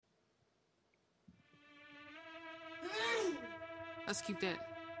Let's keep that.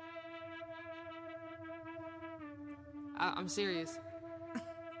 I'm serious.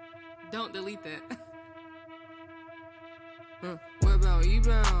 Don't delete that. What about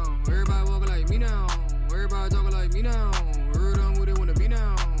E-bound? Everybody walking like me now. Everybody talking like me now. Word on who they wanna be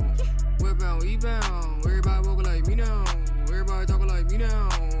now. What about E-bound? Everybody walking like me now. Everybody talking like me now.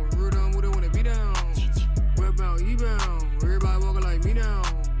 Word on who they wanna be now. What about E-bound? Everybody walking like me now.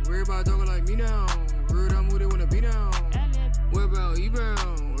 Everybody talking like me now. Word on who they wanna be now. What about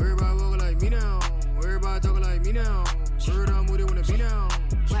E-bound? Everybody walking like me now. Everybody talking like me now. Word on who they wanna be now.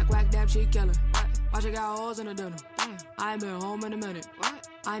 Whack, whack, damn shit killer. Watch I got holes in the dinner. I ain't been home in a minute. What?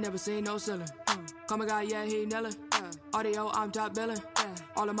 I ain't never seen no ceiling. Come a guy, yeah, he nailin'. Audio, I'm top billing.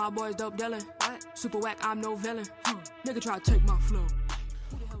 All of my boys dope dealing. Super whack, I'm no villain. Nigga try to take my flow.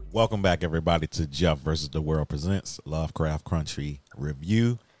 Welcome back, everybody, to Jeff versus the World presents Lovecraft Country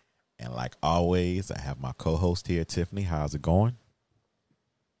Review. And like always, I have my co-host here, Tiffany. How's it going?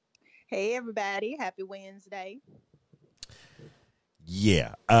 Hey, everybody. Happy Wednesday.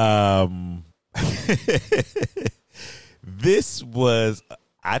 Yeah. I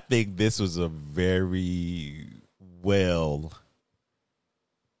think this was a very well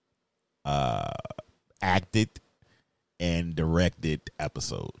acted and directed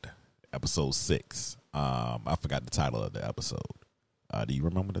episode 6. I forgot the title of the episode. Do you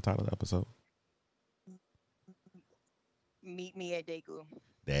remember the title of the episode? Meet me at Daegu.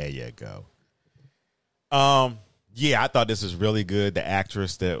 There you go. Yeah, I thought this was really good. The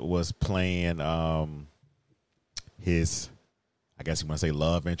actress that was playing his, I guess you want to say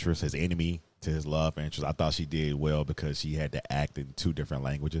love interest, his enemy to his love interest, I thought she did well because she had to act in 2 different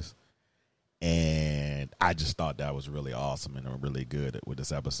languages. And I just thought that was really awesome and really good with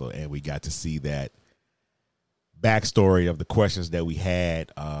this episode. And we got to see that backstory of the questions that we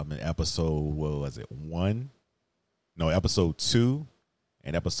had in episode, what was it, 1? No, episode 2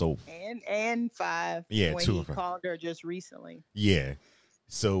 and episode and 5. Yeah, when 2 he of them. Called her just recently. Yeah.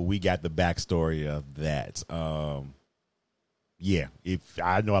 So we got the backstory of that. Yeah, if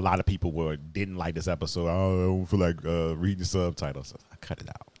I know a lot of people didn't like this episode. I don't feel like reading subtitles. I cut it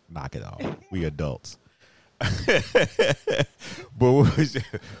out. Knock it off. We adults. But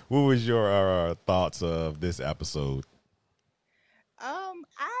what was your thoughts of this episode?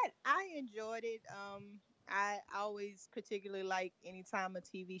 I enjoyed it. I always particularly like anytime a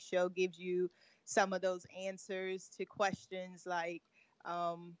TV show gives you some of those answers to questions. Like,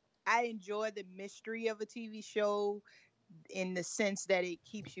 I enjoy the mystery of a TV show in the sense that it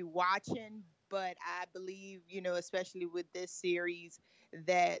keeps you watching. But I believe, especially with this series,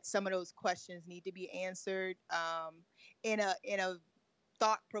 that some of those questions need to be answered in a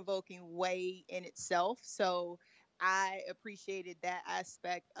thought-provoking way in itself. So I appreciated that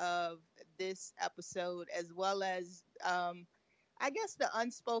aspect of this episode, as well as, I guess, the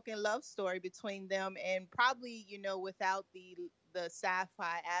unspoken love story between them, and probably, without the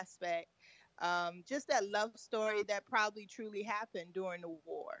sci-fi aspect, just that love story that probably truly happened during the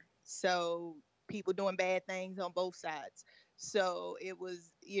war. So people doing bad things on both sides. So it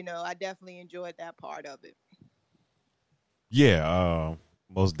was, I definitely enjoyed that part of it. Yeah,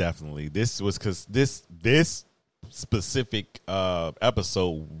 most definitely. This was because this specific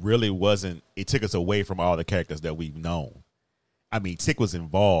episode really wasn't, it took us away from all the characters that we've known. I mean, Tick was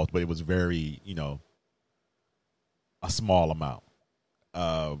involved, but it was very, a small amount.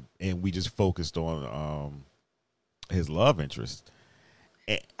 And we just focused on his love interest.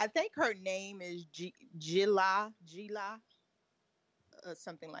 I think her name is Gila,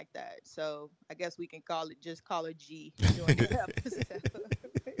 something like that. So I guess we can call her G during the episode.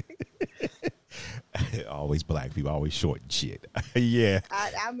 Always black people, always short and shit. Yeah.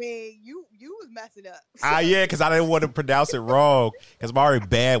 I mean, you was messing up. Yeah, because I didn't want to pronounce it wrong. Because I'm already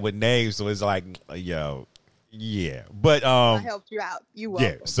bad with names, so it's like, yo, yeah. But I helped you out. You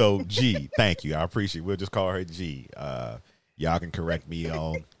welcome. Yeah. So G, thank you. I appreciate it. We'll just call her G. Y'all can correct me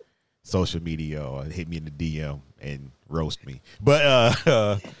on social media or hit me in the DM and roast me.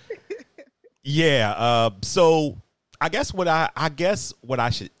 But yeah. So I guess what I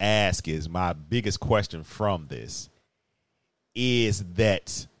should ask is, my biggest question from this is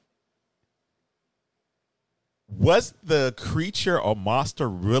that, was the creature or monster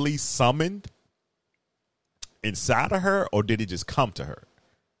really summoned inside of her, or did it just come to her?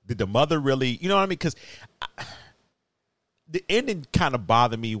 Did the mother really, you know what I mean? Because the ending kind of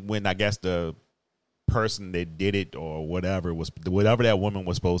bothered me when I guess the person that did it or whatever that woman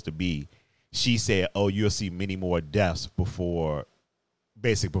was supposed to be, she said, "Oh, you'll see many more deaths before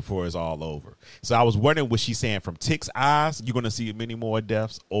it's all over." So I was wondering, was she saying from Tick's eyes, you're going to see many more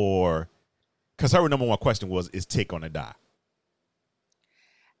deaths, or because her number one question was, is Tick going to die?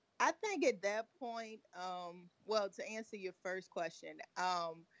 I think at that point, well, to answer your first question,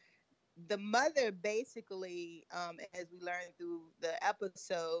 the mother basically, as we learned through the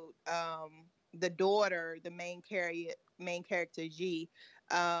episode, the daughter, the main character G,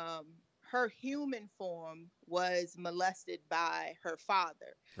 um, her human form was molested by her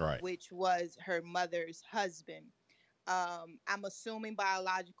father, Right. which was her mother's husband. I'm assuming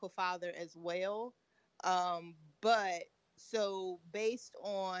biological father as well. But so based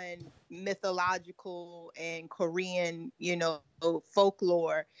on mythological and Korean,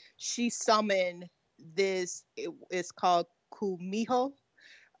 folklore, she summoned this. It's called Kumiho.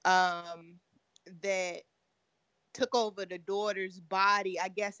 Um, that took over the daughter's body, I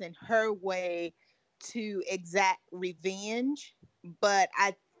guess, in her way to exact revenge. But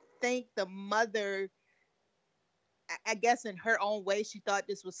I think the mother, I guess in her own way, she thought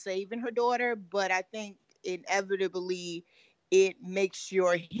this was saving her daughter, but I think inevitably it makes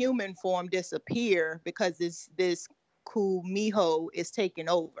your human form disappear because this Kumiho is taking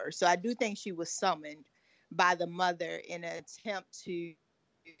over. So I do think she was summoned by the mother in an attempt to,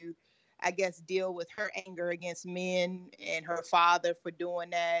 I guess, deal with her anger against men and her father for doing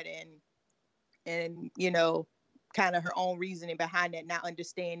that, and kind of her own reasoning behind that, not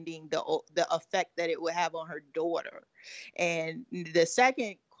understanding the effect that it would have on her daughter. And the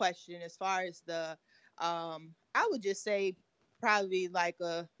second question, as far as I would just say probably like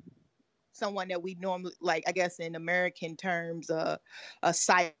someone that we normally, like, I guess in American terms, a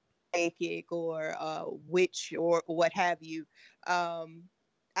psychic or a witch or what have you.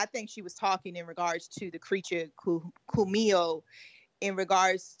 I think she was talking in regards to the creature Kumio, in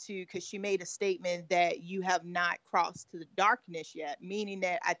regards to, because she made a statement that you have not crossed to the darkness yet, meaning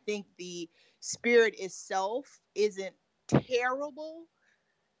that I think the spirit itself isn't terrible,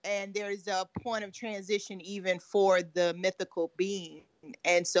 and there's a point of transition even for the mythical being.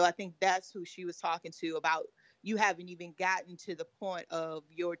 And so I think that's who she was talking to, about you haven't even gotten to the point of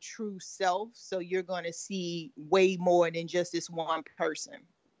your true self, so you're going to see way more than just this one person.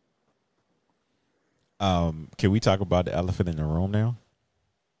 Can we talk about the elephant in the room now?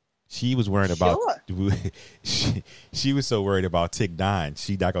 She was worried about. Sure. She was so worried about Tick 9.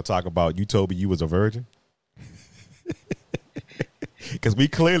 She not gonna talk about, you told me you was a virgin, because we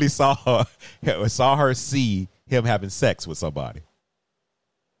clearly saw her see him having sex with somebody.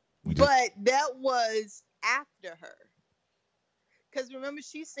 But that was after her, because remember,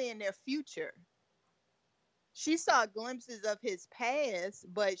 she's seeing their future. She saw glimpses of his past,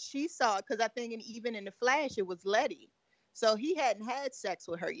 but she saw, because I think even in the Flash, it was Letty. So he hadn't had sex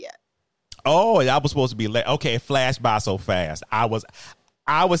with her yet. Oh, that was supposed to be okay. It flashed by so fast. I was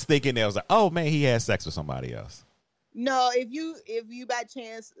thinking that was like, oh man, he had sex with somebody else. No, if you by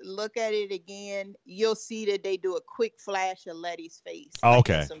chance look at it again, you'll see that they do a quick flash of Letty's face.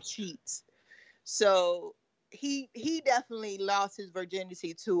 Okay. Like some sheets. So he definitely lost his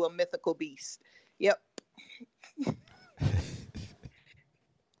virginity to a mythical beast. Yep.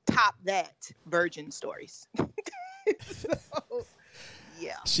 Top that, virgin stories. So,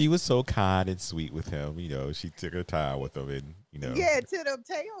 yeah. She was so kind and sweet with him. She took her time with him, and Yeah, till them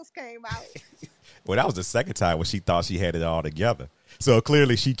tails came out. Well, that was the second time when she thought she had it all together. So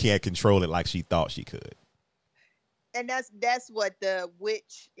clearly she can't control it like she thought she could. And that's what the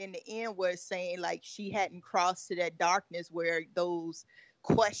witch in the end was saying, like she hadn't crossed to that darkness where those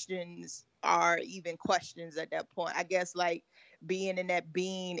questions are even questions at that point. I guess like being in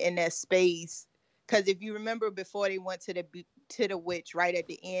that space. Because if you remember, before they went to the witch, right at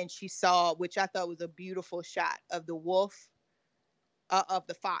the end, she saw, which I thought was a beautiful shot of the wolf, of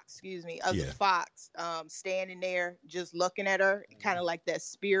the fox, the fox, standing there just looking at her, kind of like that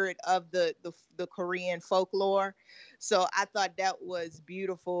spirit of the Korean folklore. So I thought that was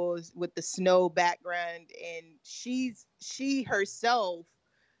beautiful with the snow background, and she herself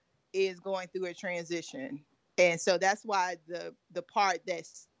is going through a transition, and so that's why the part that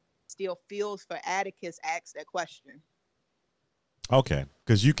still feels for Atticus asks that question. Okay,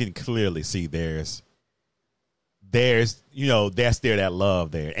 because you can clearly see there's that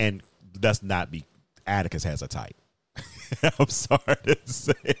love there, and let's not be, Atticus has a type. I'm sorry to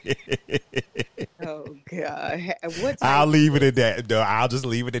say. Oh God, I'll leave it at that. No, I'll just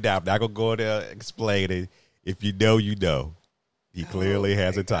leave it at that. I'm not gonna go there and explain it. If you know, you know. He clearly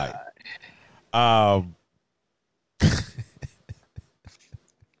has a type.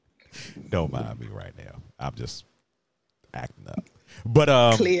 Don't mind me right now. I'm just acting up.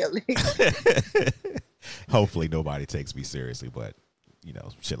 But clearly. Hopefully nobody takes me seriously, but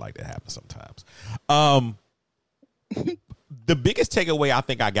shit like that happens sometimes. The biggest takeaway I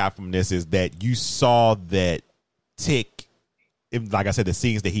think I got from this is that you saw that Tick like I said, the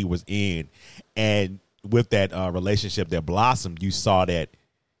scenes that he was in, and with that relationship that blossomed, you saw that,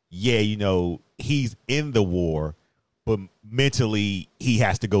 yeah, you know, he's in the war, but mentally he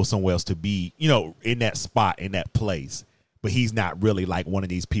has to go somewhere else to be, you know, in that spot, in that place. But he's not really like one of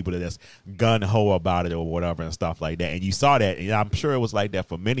these people that's gun ho about it or whatever and stuff like that. And you saw that, and I'm sure it was like that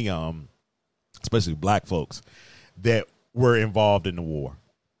for many, especially black folks that were involved in the war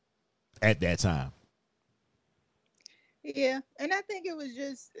at that time. Yeah, and I think it was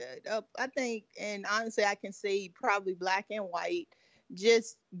just, I think, and honestly, I can say probably black and white,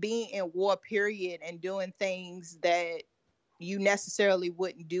 just being in war, period, and doing things that you necessarily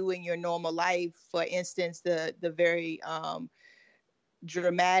wouldn't do in your normal life. For instance, the very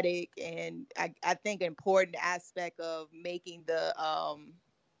dramatic and I think important aspect of making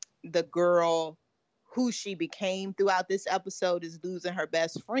the girl who she became throughout this episode is losing her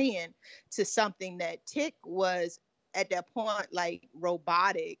best friend to something that Tick was at that point like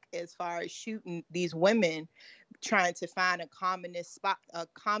robotic as far as shooting these women, trying to find a communist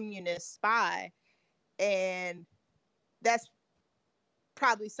spy, and that's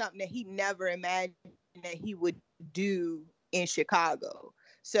probably something that he never imagined that he would do in Chicago.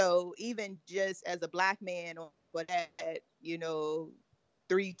 So even just as a black man, or that, you know,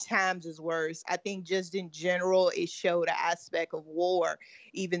 3 times as worse. I think just in general, it showed an aspect of war,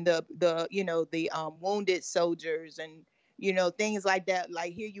 even the you know, the wounded soldiers and, you know, things like that.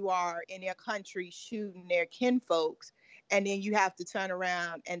 Like here you are in their country shooting their kinfolks, and then you have to turn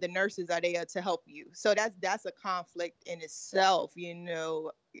around and the nurses are there to help you. So that's a conflict in itself. You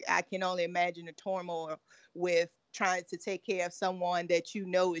know, I can only imagine the turmoil with trying to take care of someone that you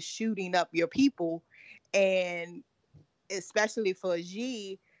know is shooting up your people, and especially for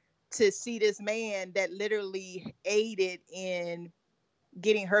G, to see this man that literally aided in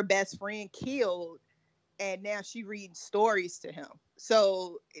getting her best friend killed, and now she reading stories to him.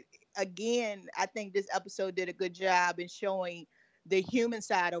 So again, I think this episode did a good job in showing the human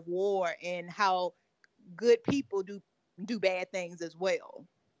side of war and how good people do bad things as well.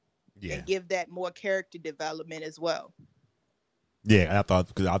 Yeah. And give that more character development as well. Yeah, I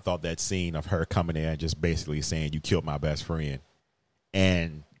thought that scene of her coming in and just basically saying, "You killed my best friend,"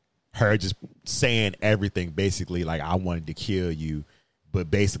 and her just saying everything basically like, "I wanted to kill you,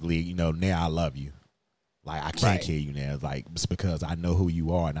 but basically, you know, now I love you. Like I can't kill you now, like it's because I know who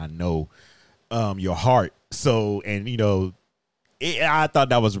you are and I know your heart." So, and you know, I thought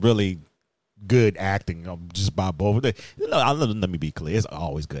that was really good acting, just by both. You know, let me be clear. It's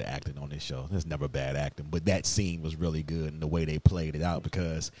always good acting on this show. There's never bad acting, but that scene was really good in the way they played it out,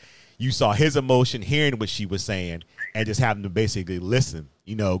 because you saw his emotion, hearing what she was saying, and just having to basically listen.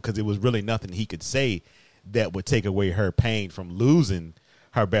 You know, because it was really nothing he could say that would take away her pain from losing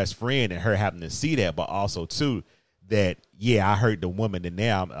her best friend and her having to see that, but also too that I heard a woman that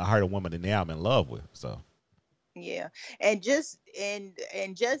now I'm in love with. So. Yeah, and just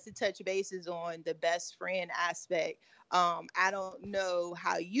to touch bases on the best friend aspect, I don't know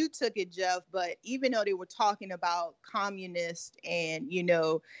how you took it, Jeff, but even though they were talking about communists and, you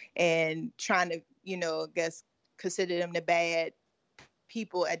know, and trying to, you know, I guess consider them the bad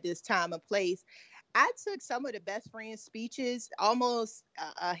people at this time and place, I took some of the best friend speeches almost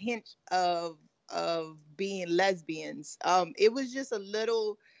a hint of being lesbians. It was just a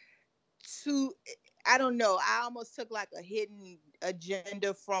little too, I don't know. I almost took like a hidden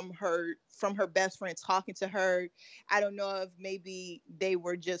agenda from her best friend talking to her. I don't know if maybe they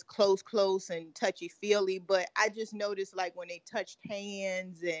were just close and touchy feely, but I just noticed like when they touched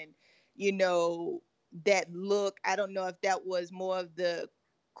hands and, you know, that look, I don't know if that was more of the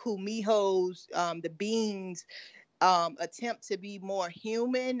Kumiho's, the Beans, attempt to be more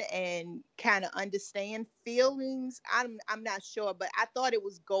human and kind of understand feelings. I'm not sure, but I thought it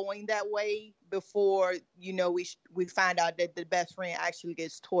was going that way before, you know, we find out that the best friend actually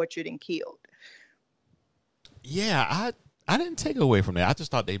gets tortured and killed. Yeah, I didn't take away from that. I just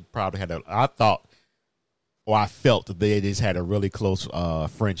thought they probably had I felt that they just had a really close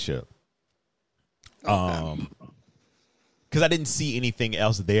friendship. Okay. Because I didn't see anything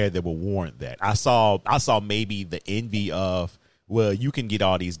else there that would warrant that. I saw maybe the envy of, well, you can get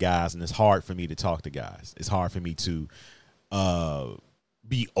all these guys, and it's hard for me to talk to guys. It's hard for me to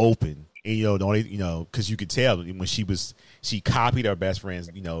be open. And, you know, the only, you know, because you could tell when she copied her best friend's,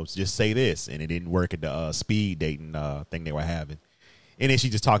 you know, just say this, and it didn't work at the speed dating thing they were having. And then she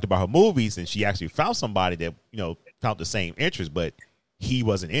just talked about her movies, and she actually found somebody that, you know, found the same interest, but he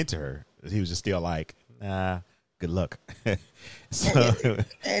wasn't into her. He was just still like, nah. Good luck. So,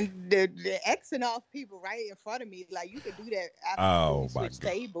 and the Xing off people right in front of me, like you could do that after oh we my switch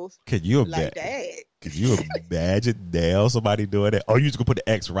God. tables. Could you Like imagine? that. Could you imagine now somebody doing that? Oh, you just gonna put the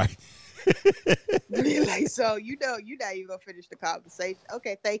X right. Like, so you're not even gonna finish the conversation.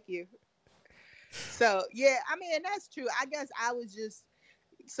 Okay, thank you. So yeah, I mean, and that's true. I guess I was just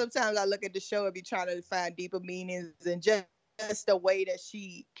sometimes I look at the show and be trying to find deeper meanings and just the way that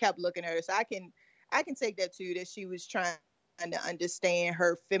she kept looking at her. So I can take that too, that she was trying to understand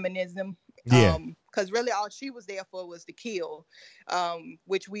her feminism. Yeah. Because really all she was there for was to kill,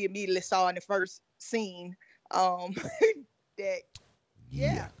 which we immediately saw in the first scene. That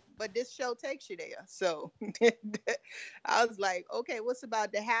yeah. But this show takes you there. So I was like, okay, what's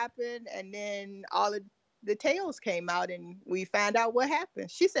about to happen? And then all of the tales came out and we found out what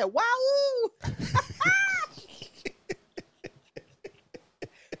happened. She said, wow. Oh,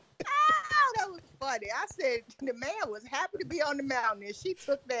 that was funny. I said, the man was happy to be on the mountain and she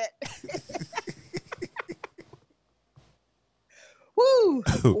took that. Woo.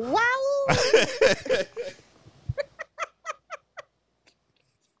 Wow.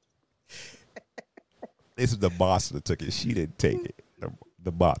 This is the monster that took it. She didn't take it.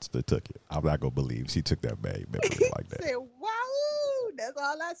 The monster took it. I'm not gonna believe she took that man memory like that. Said, wow, that's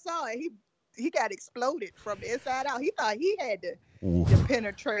all I saw. And he got exploded from the inside out. He thought he had the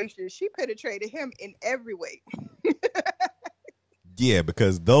penetration. She penetrated him in every way. Yeah,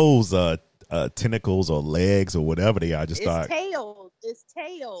 because those tentacles or legs or whatever they are just start. Tails. It's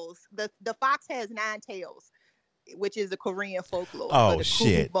tails. The fox has 9 tails, which is the Korean folklore. Oh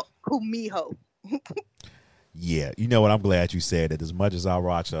shit. Kumiho. Yeah, you know what? I'm glad you said that. As much as I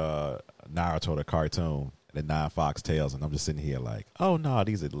watch Naruto the cartoon, the 9 fox tails, and I'm just sitting here like, oh no,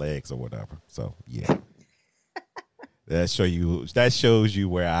 these are legs or whatever. So yeah, that shows you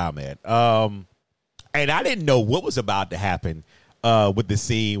where I'm at. And I didn't know what was about to happen with the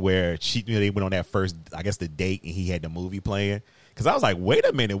scene where they went on that first, I guess, the date, and he had the movie playing. Because I was like, wait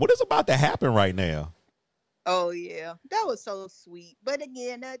a minute, what is about to happen right now? Oh yeah, that was so sweet. But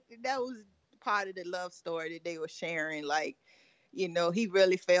again, that was part of the love story that they were sharing. Like, you know, he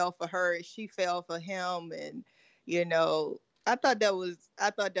really fell for her, she fell for him, and you know, I thought that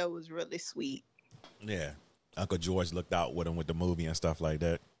was really sweet. Yeah, Uncle George looked out with him with the movie and stuff like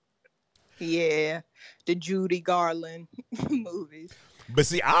that. Yeah, the Judy Garland movies. But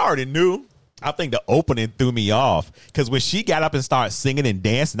see, I already knew. I think the opening threw me off because when she got up and started singing and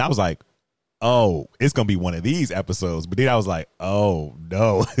dancing, I was like, oh, it's going to be one of these episodes. But then I was like, oh,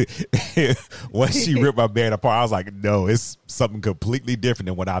 no. Once she ripped my band apart, I was like, no, it's something completely different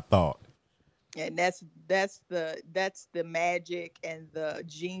than what I thought. And that's the magic and the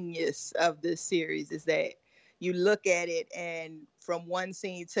genius of this series is that you look at it and from one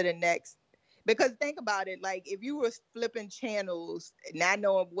scene to the next, because think about it, like if you were flipping channels, not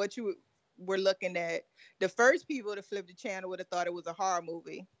knowing what you were looking at, the first people to flip the channel would have thought it was a horror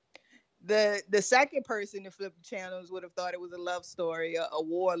movie. The second person to flip the channels would have thought it was a love story, a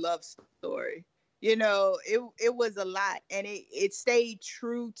war love story. You know, it was a lot, and it stayed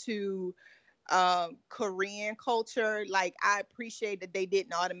true to Korean culture. Like, I appreciate that they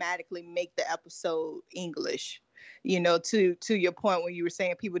didn't automatically make the episode English. You know, to your point when you were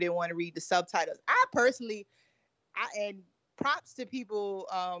saying people didn't want to read the subtitles. I personally, and props to people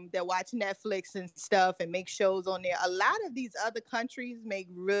that watch Netflix and stuff and make shows on there. A lot of these other countries make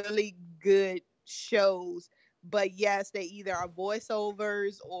really good shows, but yes, they either are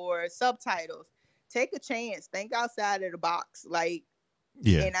voiceovers or subtitles. Take a chance. Think outside of the box. Like,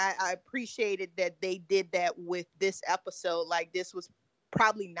 yeah. And I appreciated that they did that with this episode. Like, this was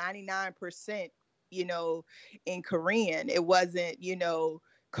probably 99%, you know, in Korean. It wasn't, you know,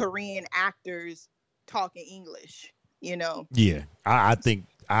 Korean actors talking English. You know. Yeah, I think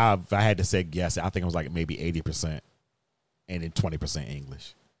if I had to say guess, I think it was like maybe 80%, and then 20%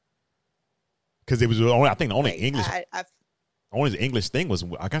 English. Because it was only, I think the only English, only the English thing was,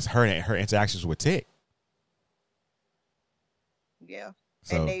 I guess, her interactions with Tick. Yeah,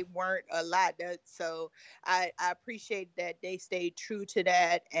 so. And they weren't a lot. So I appreciate that they stayed true to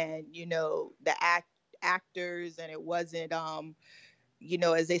that, and you know, the actors, and it wasn't you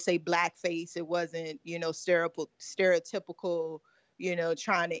know, as they say, blackface. It wasn't, you know, stereotypical, you know,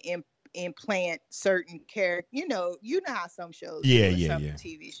 trying to implant certain character. You know how some shows do, some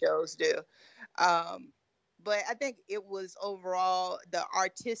TV shows do. But I think it was overall the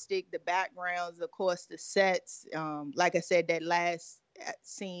artistic, the backgrounds, of course, the sets. Like I said, that last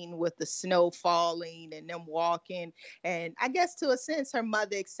scene with the snow falling and them walking, and I guess to a sense, her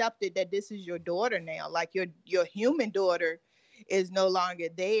mother accepted that this is your daughter now, like your human daughter. is no longer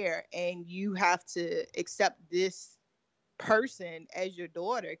there, and you have to accept this person as your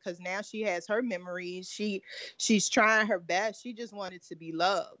daughter, because now she has her memories. She's trying her best. She just wanted to be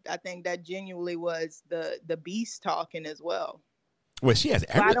loved. I think that genuinely was the beast talking as well. Well, she has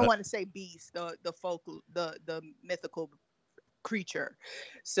I don't want to say beast, the mythical creature.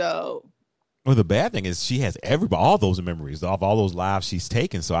 So, well, the bad thing is she has all those memories of all those lives she's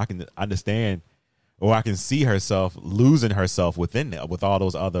taken. So I can understand, or I can see herself losing herself within that with all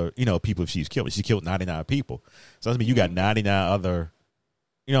those other, people she's killed. She killed 99 people. So that means you got 99 other,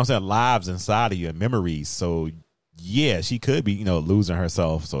 lives inside of you and memories. So yeah, she could be, losing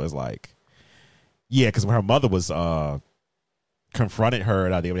herself. So it's like, yeah, because when her mother was confronted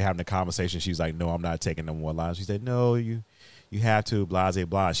her, they were having a conversation. She was like, "No, I'm not taking no more lives." She said, "No, you have to." Blah blah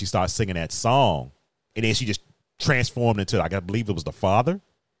blah. She started singing that song, and then she just transformed into, like, I believe it was the father.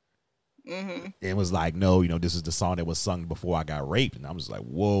 Mm-hmm. It was like, no, this is the song that was sung before I got raped, and I'm just like,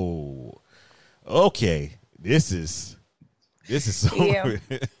 whoa, okay, this is so, yeah.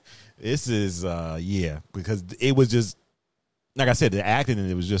 This is yeah, because it was just, like I said, the acting in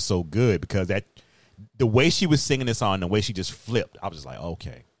it was just so good, because the way she was singing this song, the way she just flipped, I was just like,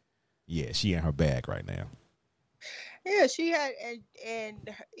 okay, yeah, she in her bag right now. Yeah, she had, and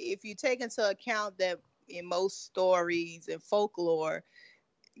if you take into account that in most stories and folklore,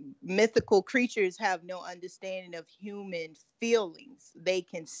 mythical creatures have no understanding of human feelings. They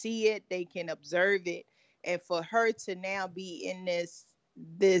can see it, they can observe it, and for her to now be in this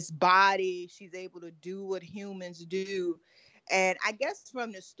body, she's able to do what humans do. And I guess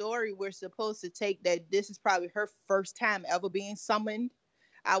from the story, we're supposed to take that this is probably her first time ever being summoned.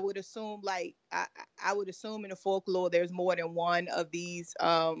 I would assume, like, I would assume in the folklore there's more than one of these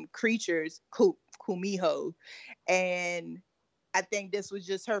creatures, Kumiho, and I think this was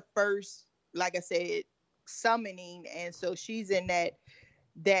just her first, like I said, summoning. And so she's in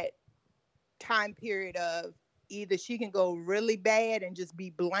that time period of either she can go really bad and just be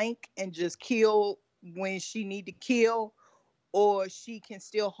blank and just kill when she need to kill, or she can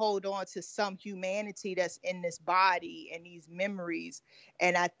still hold on to some humanity that's in this body and these memories.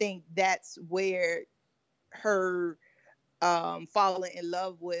 And I think that's where her falling in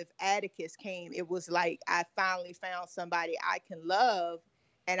love with Atticus came. It was like, I finally found somebody I can love,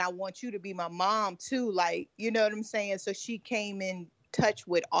 and I want you to be my mom too. Like, you know what I'm saying? So she came in touch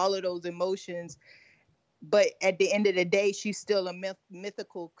with all of those emotions, but at the end of the day, she's still a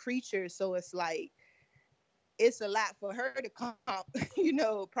mythical creature. So it's like, it's a lot for her to come,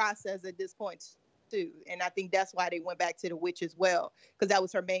 process at this point too. And I think that's why they went back to the witch as well, because that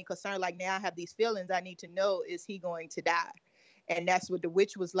was her main concern. Like, now I have these feelings, I need to know, is he going to die? And that's what the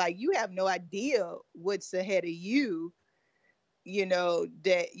witch was like, you have no idea what's ahead of you,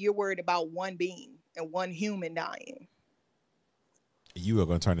 that you're worried about one being and one human dying. You are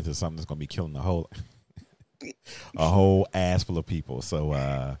going to turn into something that's going to be killing a whole ass full of people.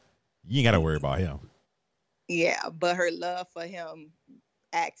 So you ain't got to worry about him. Yeah, but her love for him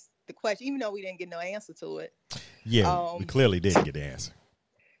asks the question, even though we didn't get no answer to it. Yeah, we clearly didn't get the answer.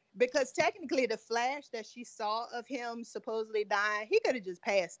 Because technically the flash that she saw of him supposedly dying, he could have just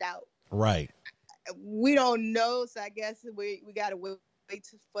passed out. Right. We don't know, so I guess we got to wait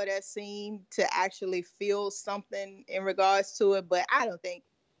for that scene to actually feel something in regards to it. But I don't think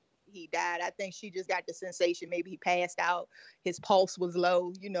he died. I think she just got the sensation maybe he passed out, his pulse was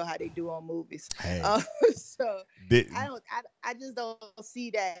low. You know how they do on movies. Hey. So I just don't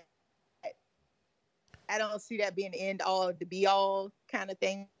see that. I don't see that being the end all, the be all kind of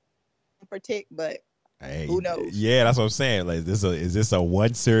thing for Tick, but hey, who knows? Yeah, that's what I'm saying. Like, is this a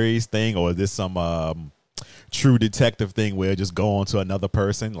one series thing, or is this some True Detective thing where it just go on to another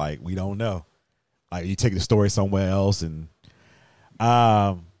person? Like, we don't know. Like, you take the story somewhere else, and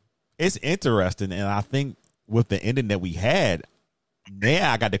it's interesting. And I think with the ending that we had,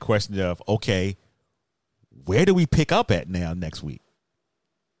 now I got the question of, okay, where do we pick up at now next week?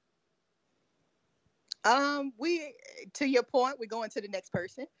 We, to your point, we're going to the next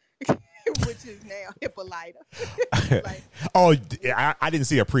person, which is now Hippolyta. Like, I didn't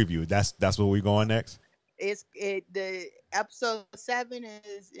see a preview. That's where we're going next. The episode 7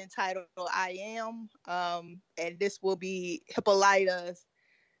 is entitled "I Am," and this will be Hippolyta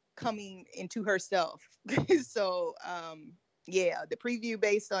coming into herself. So, yeah, the preview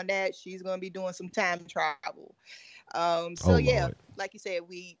based on that, she's going to be doing some time travel. Lord. Like you said,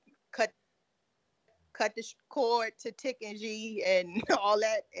 we cut the cord to Tick and G and all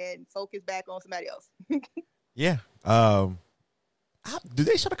that, and focus back on somebody else. Yeah. Do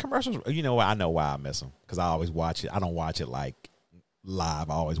they show the commercials? You know what? I know why I miss them, because I always watch it. I don't watch it like live.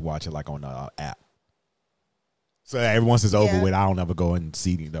 I always watch it like on the app. So every once it's over Yeah. with, I don't ever go and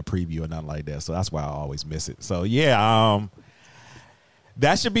see the preview or nothing like that. So that's why I always miss it. So yeah,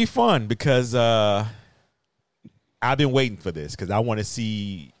 that should be fun because I've been waiting for this because I want to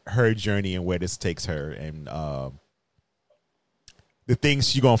see her journey and where this takes her and the things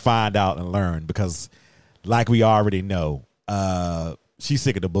she's gonna find out and learn. Because, like we already know, she's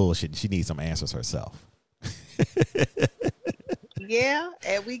sick of the bullshit and she needs some answers herself. Yeah,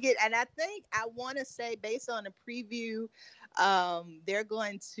 and I think I want to say based on the preview, they're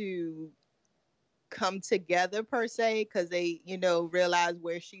going to come together per se because they, realize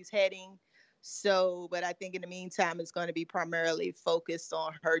where she's heading. So, but I think in the meantime, it's going to be primarily focused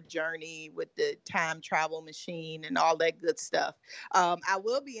on her journey with the time travel machine and all that good stuff. I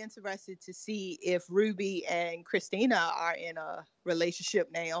will be interested to see if Ruby and Christina are in a relationship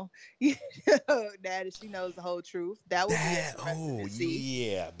now. Now that she knows the whole truth, that would be interesting to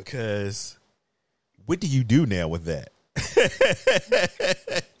see. Yeah, because what do you do now with that?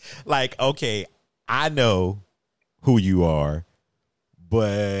 Like, okay, I know who you are,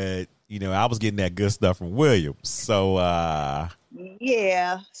 but I was getting that good stuff from William. So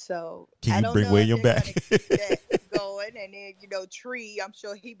yeah, so can I you don't bring know William if they're back? gonna keep that going, and then Tree, I'm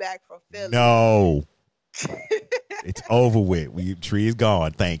sure he back from Philly. No. It's over with. Tree is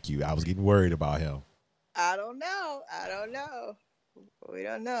gone. Thank you. I was getting worried about him. I don't know. We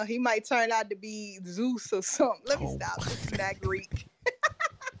don't know. He might turn out to be Zeus or something. Let me stop. This is not Greek.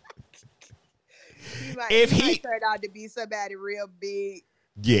 he might turn out to be somebody real big.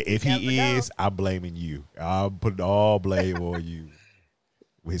 Yeah, if he is, I'm blaming you. I'm putting all blame on you.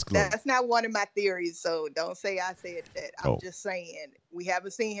 With his clothes. That's not one of my theories, so don't say I said that. I'm just saying we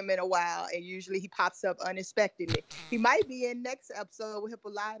haven't seen him in a while, and usually he pops up unexpectedly. He might be in next episode with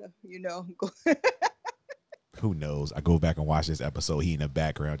Hippolyta, Who knows? I go back and watch this episode. He in the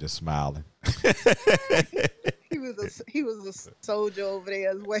background just smiling. He was a soldier over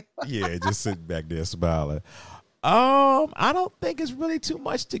there as well. Yeah, just sitting back there smiling. I don't think it's really too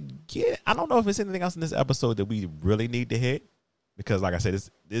much to get. I don't know if there's anything else in this episode that we really need to hit. Because, like I said,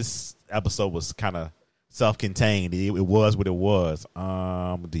 this episode was kind of self-contained. It was what it was.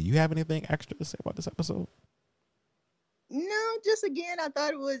 Do you have anything extra to say about this episode? No, just again, I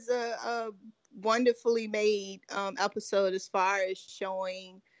thought it was a wonderfully made episode as far as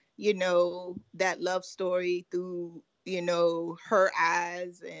showing, that love story through, her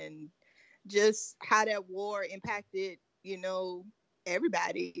eyes and just how that war impacted,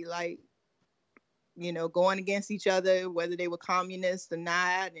 everybody. Like, going against each other, whether they were communists or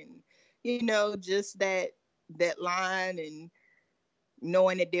not, and just that line and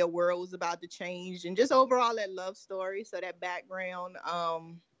knowing that their world was about to change, and just overall that love story. So that background, I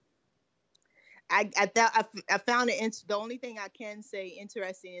found it. The only thing I can say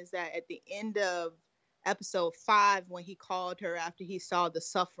interesting is that at the end of episode 5, when he called her after he saw the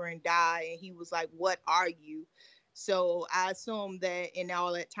suffering die, and he was like, "What are you?" So I assume that in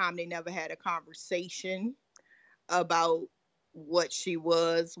all that time, they never had a conversation about what she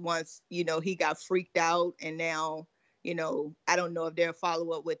was once, he got freaked out. And now, I don't know if they'll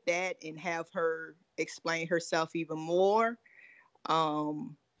follow up with that and have her explain herself even more.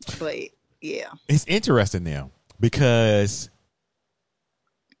 But yeah. It's interesting now because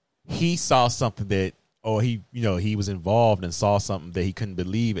he saw something that, or he was involved and saw something that he couldn't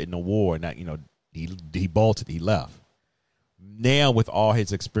believe in the war. And that, he bolted, he left. Now, with all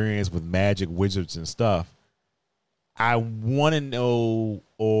his experience with magic, wizards, and stuff, I want to know,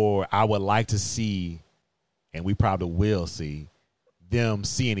 or I would like to see, and we probably will see, them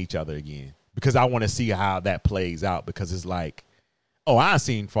seeing each other again. Because I want to see how that plays out. Because it's like, oh, I've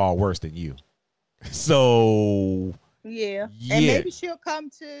seen far worse than you. So yeah. And maybe she'll come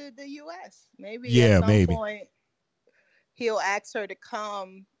to the U.S. Maybe at some point he'll ask her to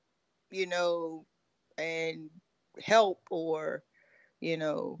come, and help, or,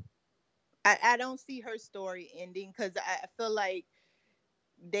 I don't see her story ending because I feel like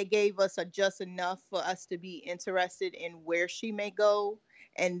they gave us just enough for us to be interested in where she may go.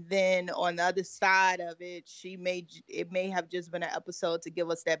 And then on the other side of it, it may have just been an episode to give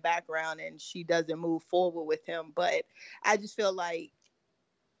us that background, and she doesn't move forward with him. But I just feel like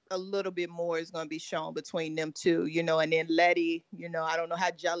a little bit more is going to be shown between them two, and then Letty, I don't know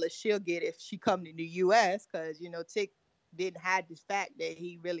how jealous she'll get if she come to the U.S. because, Tick didn't hide the fact that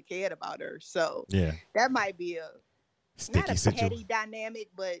he really cared about her. So yeah, that might be not a petty dynamic,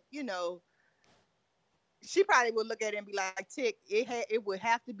 but, she probably would look at it and be like, Tick, it would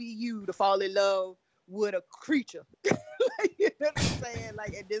have to be you to fall in love with a creature. You know what I'm saying?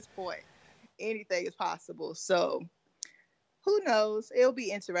 Like, at this point, anything is possible. So who knows? It'll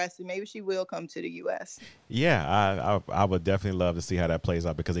be interesting. Maybe she will come to the U.S. Yeah, I would definitely love to see how that plays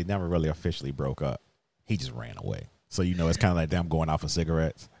out because they never really officially broke up. He just ran away. So, you know, it's kind of like them going out for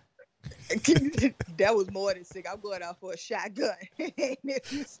cigarettes. That was more than sick. I'm going out for a shotgun.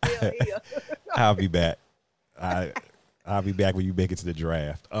 If you still here. I'll be back. I'll be back when you make it to the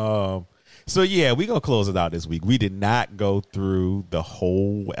draft. So yeah, we're gonna close it out this week. We did not go through the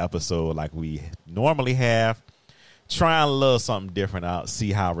whole episode like we normally have. Trying a little something different out,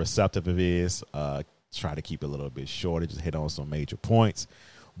 see how receptive it is. Try to keep it a little bit shorter, just hit on some major points.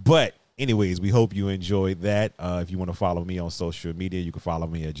 But anyways, we hope you enjoyed that. If you want to follow me on social media, you can follow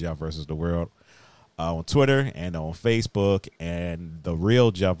me at Jeff versus the World on Twitter and on Facebook, and The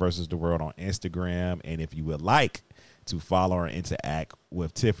Real Jeff versus the World on Instagram. And if you would like to follow or interact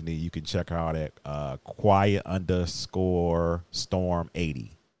with Tiffany, you can check her out at quiet_storm80.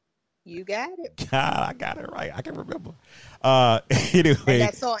 You got it. God, I got it right. I can remember. Anyway, and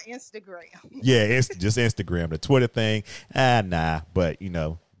that's on Instagram. Yeah, it's just Instagram. The Twitter thing, nah. But you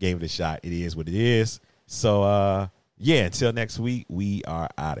know, gave it a shot. It is what it is. So, yeah. Until next week, we are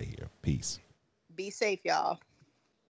out of here. Peace. Be safe, y'all.